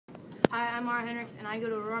I'm Marah and I go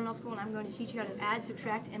to Aurora Middle School, and I'm going to teach you how to add,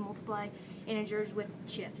 subtract, and multiply integers with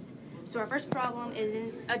chips. So our first problem is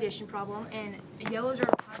an addition problem, and yellows are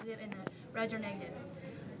positive and the reds are negatives.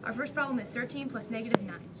 Our first problem is 13 plus negative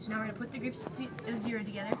 9. So now we're going to put the groups of 0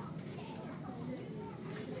 together.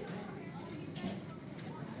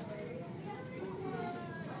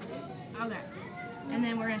 Okay. And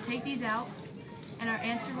then we're going to take these out, and our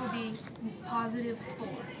answer will be positive 4.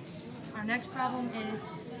 Our next problem is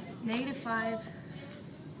negative 5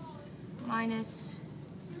 minus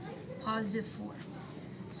positive 4.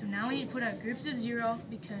 So now we need to put our groups of 0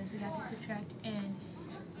 because we have to subtract and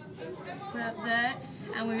put up that,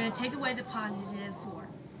 and we're going to take away the positive 4.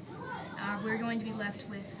 We're going to be left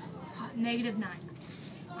with negative 9.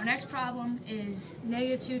 Our next problem is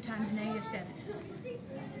negative 2 times negative 7.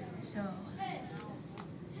 So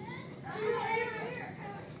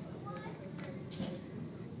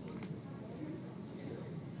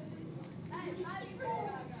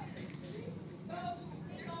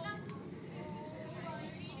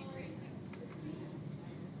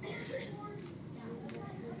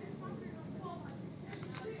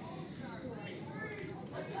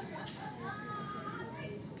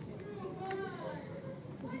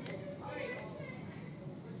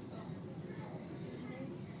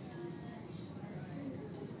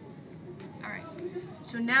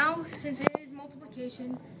So now, since it is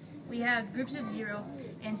multiplication, we have groups of 0,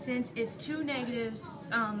 and since it's two negatives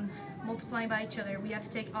multiplying by each other, we have to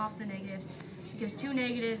take off the negatives, because two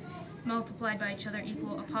negatives multiplied by each other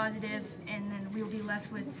equal a positive, and then we will be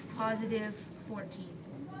left with positive 14.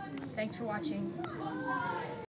 Thanks for watching.